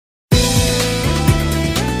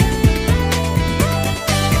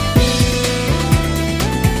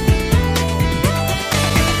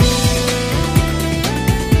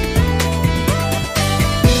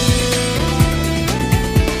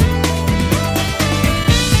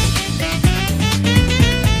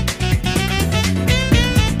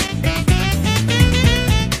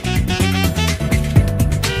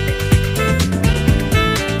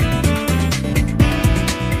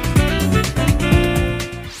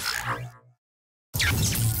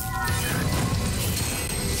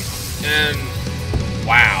And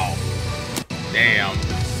wow, damn,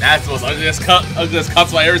 that's the most ugliest cuts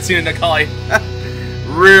I've ever seen in Nikali.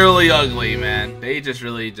 Really ugly, man. They just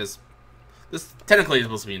really this technically is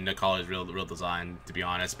supposed to be Nikali's real design, to be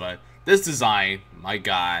honest, but this design, my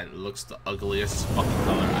god, looks the ugliest fucking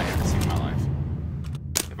color I've ever seen in my life.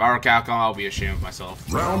 If I were Capcom, I'll be ashamed of myself.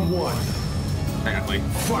 Round 1. Technically.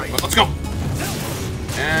 Fight. Let's go.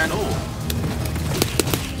 And oh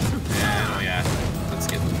yeah, let's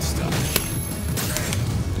get this stuff.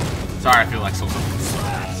 Sorry, I feel like so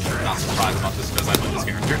not surprised about this because I play this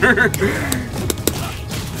character.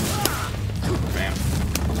 Bam.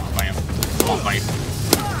 Come on, bam. Come on, bam.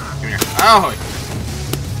 Come here. Oh!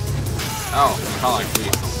 Oh, Nikali,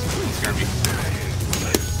 please don't scare me.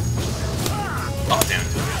 Oh, damn it.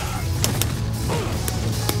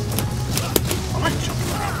 Why am I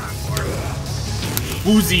jumping around on the floor?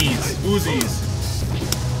 Uzis! Uzis!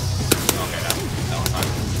 Okay, that was not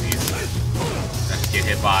Uzis. That just get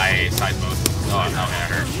hit by side mode. Oh, okay, that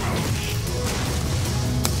hurt.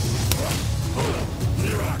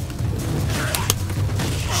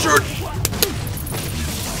 Sure!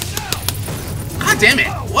 God damn it!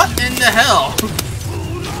 What in the hell?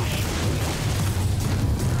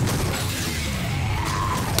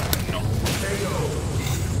 No.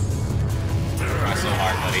 Try so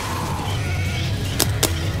hard, buddy.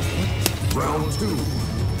 Round 2.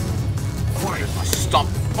 Fight. Stop.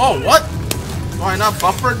 Oh, what? Do I not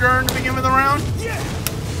buffer during the beginning of the round?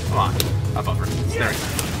 Come on. I buffer. There we go.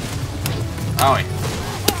 Oh, wait.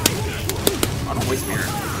 Oh, don't waste me here.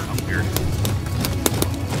 I'm weird.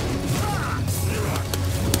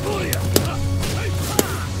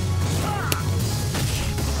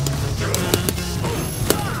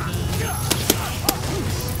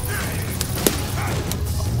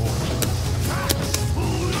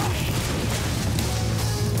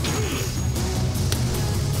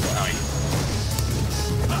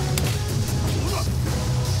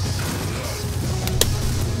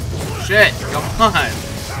 Shit, come on.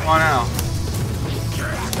 Come on out.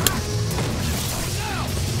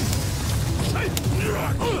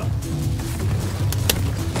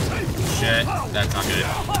 Shit, that's not good.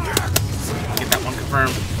 Get that one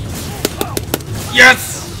confirmed. Yes!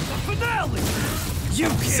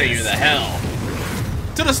 Say you the hell.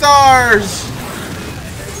 To the stars!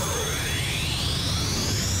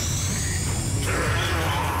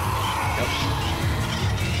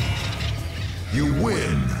 You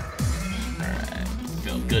win. Alright,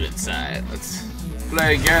 feel good inside. Let's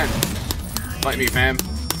play again. Fight me, fam.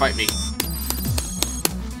 Fight me.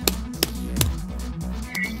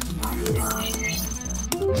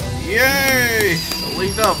 Yay!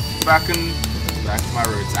 Linked up. Back to my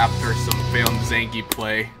roots after some failed Zangief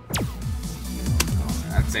play.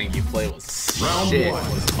 That Zangief play was shit. It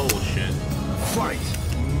was total shit. Fight.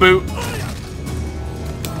 Boot.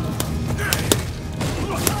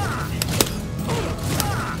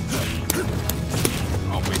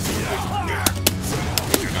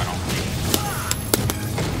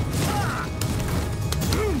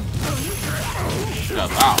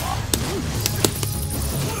 Wow.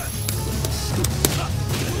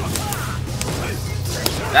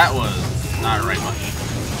 That was not right much.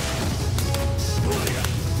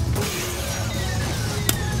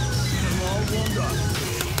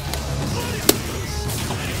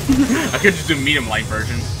 I could just do medium light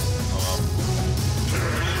version. Oh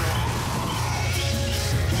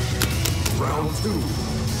well. Round 2.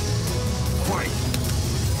 Fight.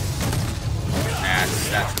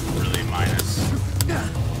 That's really minus.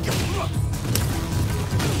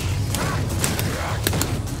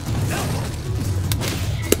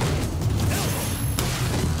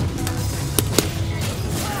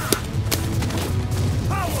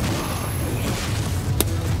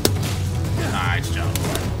 Nice job.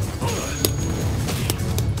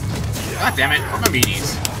 God damn it, where are my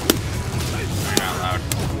meaties? Sorry, out loud.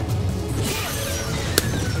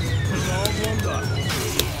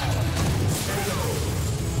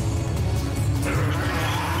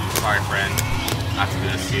 Sorry, friend. Not to do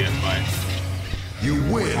this to you, but you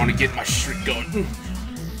win. I want to get my streak going.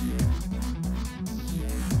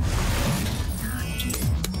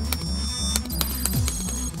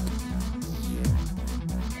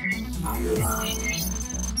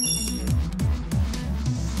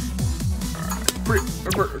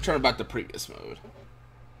 Alright, return back to previous mode.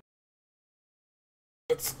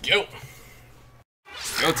 Let's go.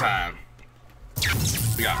 Go time.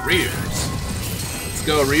 We got Ryu's. Let's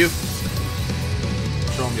go, Ryu.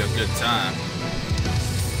 Show me a good time.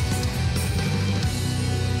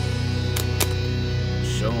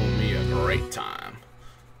 Show me a great time.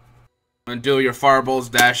 And do your fireballs,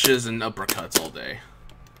 dashes, and uppercuts all day.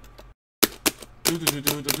 Here's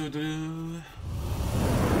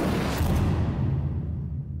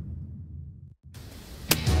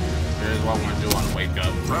what I want to do on Wake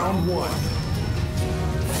Up. Round 1.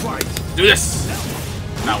 Fight. Do this!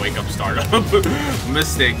 Not Wake Up, Startup.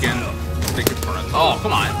 Mistaken. Oh,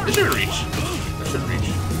 come on. This should reach. This should reach.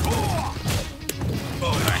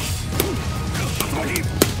 Nice.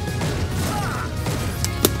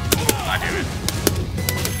 God damn it.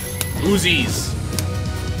 Uzis.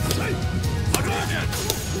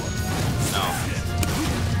 No.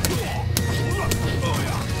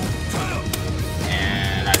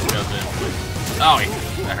 And I failed it. Oh, wait.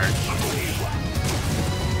 That hurt.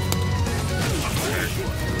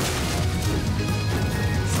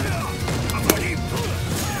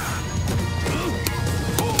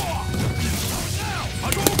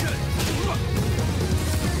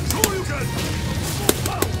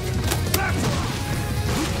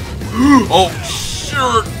 Oh,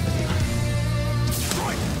 sure.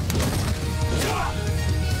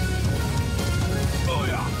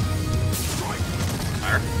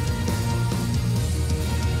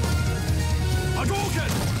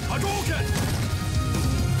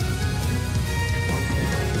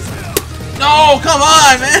 No, come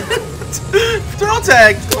on, man. Throw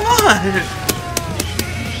tag, come on.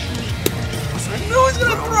 I know he's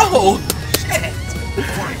gonna throw. Shit.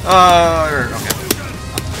 Okay.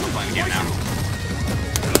 I'm playing the game now.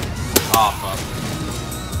 Oh, fuck.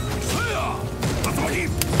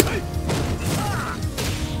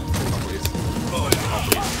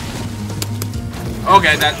 Oh,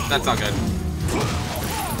 okay, that's not good.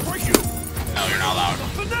 No, you're not allowed.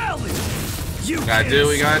 We gotta do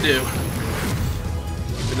what we gotta do.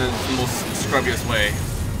 In the most scrubbiest way.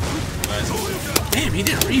 But damn, he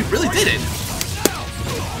really did it.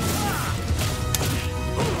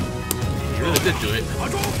 He really did do it.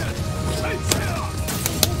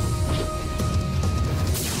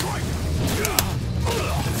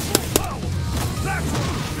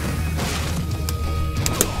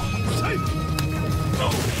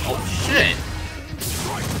 Oh shit.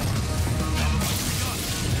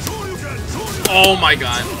 Oh my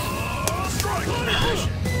god.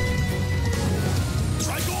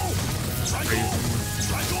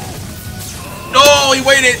 No, he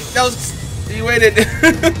waited. He waited.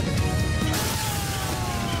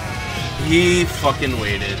 He fucking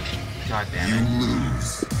waited. God damn it. You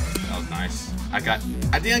lose. That was nice. I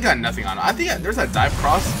think I got nothing on it. I think there's a dive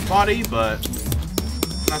cross body, but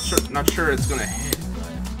not sure it's gonna hit.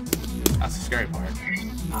 But that's the scary part.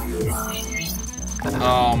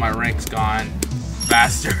 Oh, my rank's gone.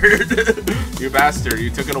 Bastard. You bastard. You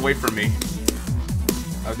took it away from me.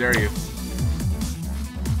 How dare you?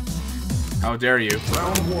 How dare you?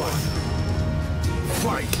 Round 1.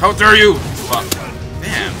 Fight. How dare you? Fuck.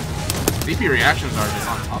 Damn. DP reactions are just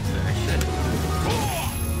on top today. Shit.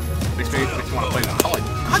 Makes me want to play the color.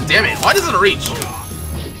 God damn it. Why doesn't it reach?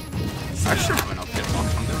 I should have enough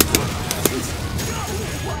hitbox on this.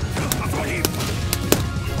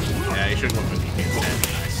 Yeah, you should go with DP instead.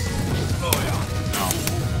 Nice. No.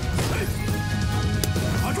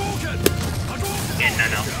 Yeah,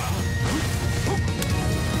 no.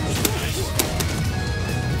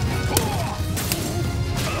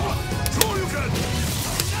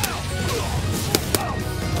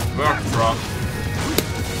 Wrong.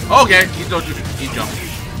 Okay, he don't do he jumped.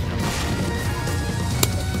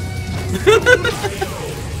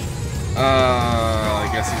 I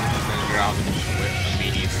guess he's just gonna ground with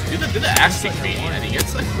meaties. Do the axe kick meaty and he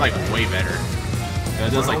gets like way better.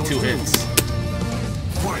 It does like 2 hits.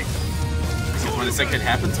 Because when the second hit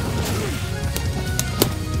happens.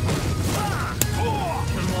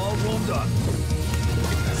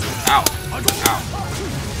 Ow. Ow.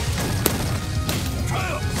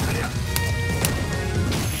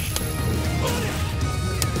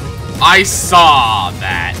 I saw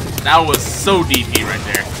that. That was so DP right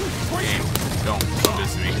there. Game, don't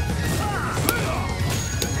diss me.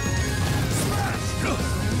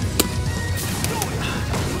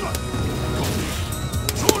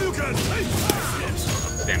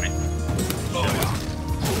 Damn it.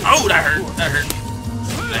 Oh, that hurt. That hurt.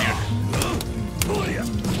 Dang.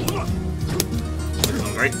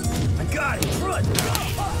 Great. I got it. Run.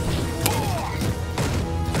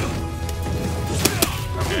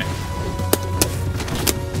 Okay.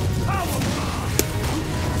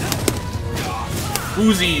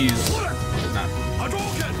 Uzis.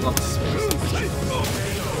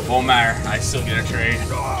 Won't matter. I still get a trade.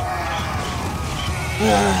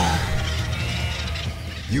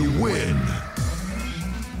 You win.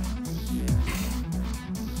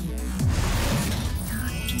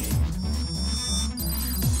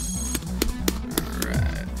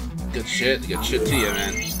 Alright. Good shit to you,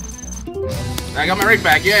 man. I got my rig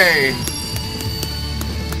back, yay!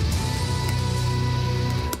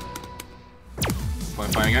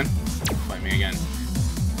 Want to fight again? Fight me again.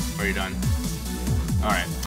 Or are you done? Alright.